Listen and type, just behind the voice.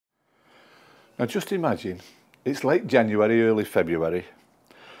Now just imagine, it's late January, early February.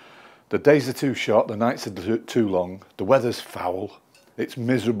 The days are too short, the nights are too long, the weather's foul, it's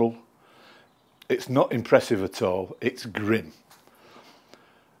miserable. It's not impressive at all, it's grim.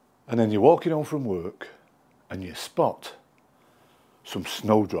 And then you're walking home from work and you spot some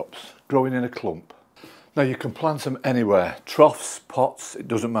snowdrops growing in a clump. Now you can plant them anywhere, troughs, pots, it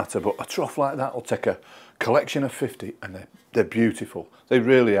doesn't matter, but a trough like that will take a collection of 50 and they're beautiful. They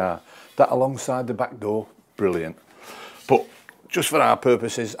really are. That alongside the back door, brilliant. But just for our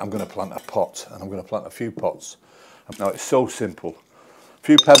purposes, I'm going to plant a pot, and I'm going to plant a few pots. Now it's so simple. A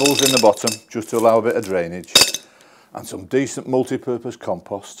few pebbles in the bottom, just to allow a bit of drainage, and some decent multi-purpose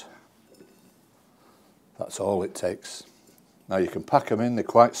compost. That's all it takes. Now you can pack them in, they're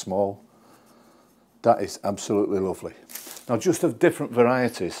quite small. That is absolutely lovely. Now just of different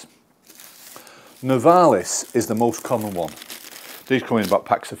varieties. Nivalis is the most common one. These come in about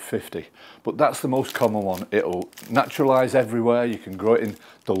packs of 50, but that's the most common one. It'll naturalise everywhere. You can grow it in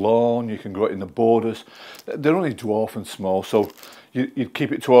the lawn, you can grow it in the borders. They're only dwarf and small, so you'd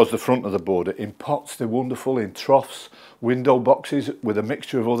keep it towards the front of the border. In pots, they're wonderful, in troughs, window boxes with a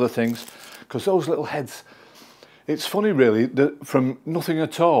mixture of other things, because those little heads, it's funny really, that from nothing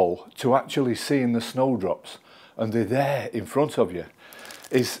at all to actually seeing the snowdrops, and they're there in front of you,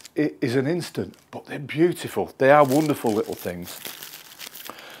 is an instant, but they're beautiful. They are wonderful little things.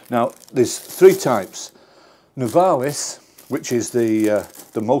 Now, there's three types. Nivalis, which is the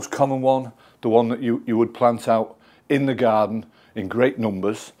most common one, the one that you would plant out in the garden in great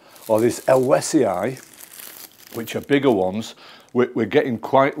numbers, or there's Elwesii, which are bigger ones. We're getting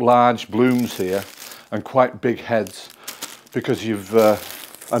quite large blooms here and quite big heads, because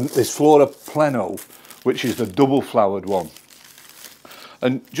and there's Flora pleno, which is the double flowered one.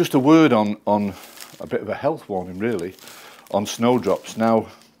 And just a word on a bit of a health warning really, on snowdrops. Now,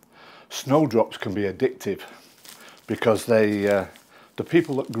 snowdrops can be addictive because the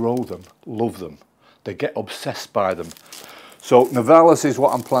people that grow them love them. They get obsessed by them. So Nivalis is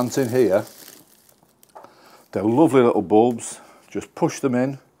what I'm planting here. They're lovely little bulbs. Just push them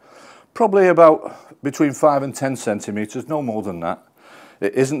in, probably about between 5 and 10 centimetres, no more than that.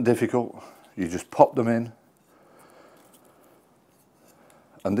 It isn't difficult. You just pop them in.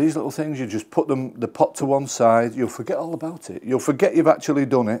 And these little things, you just put the pot to one side, you'll forget all about it. You'll forget you've actually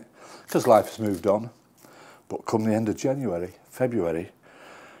done it, because life has moved on. But come the end of January, February,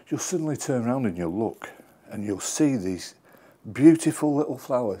 you'll suddenly turn around and you'll look, and you'll see these beautiful little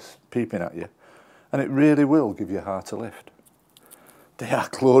flowers peeping at you. And it really will give your heart a lift. They are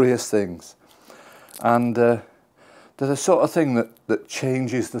glorious things. And they're the sort of thing that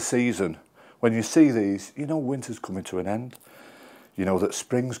changes the season. When you see these, you know winter's coming to an end. You know that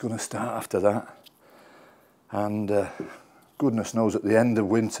spring's going to start after that. And goodness knows at the end of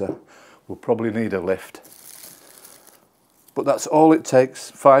winter, we'll probably need a lift. But that's all it takes,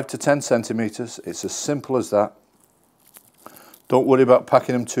 5 to 10 centimetres. It's as simple as that. Don't worry about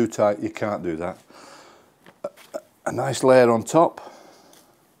packing them too tight, you can't do that. A nice layer on top.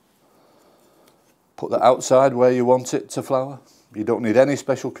 Put that outside where you want it to flower. You don't need any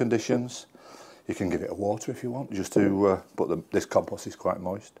special conditions. You can give it a water if you want, just to this compost is quite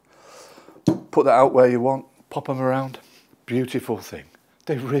moist. Put that out where you want, pop them around. Beautiful thing.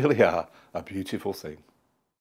 They really are a beautiful thing.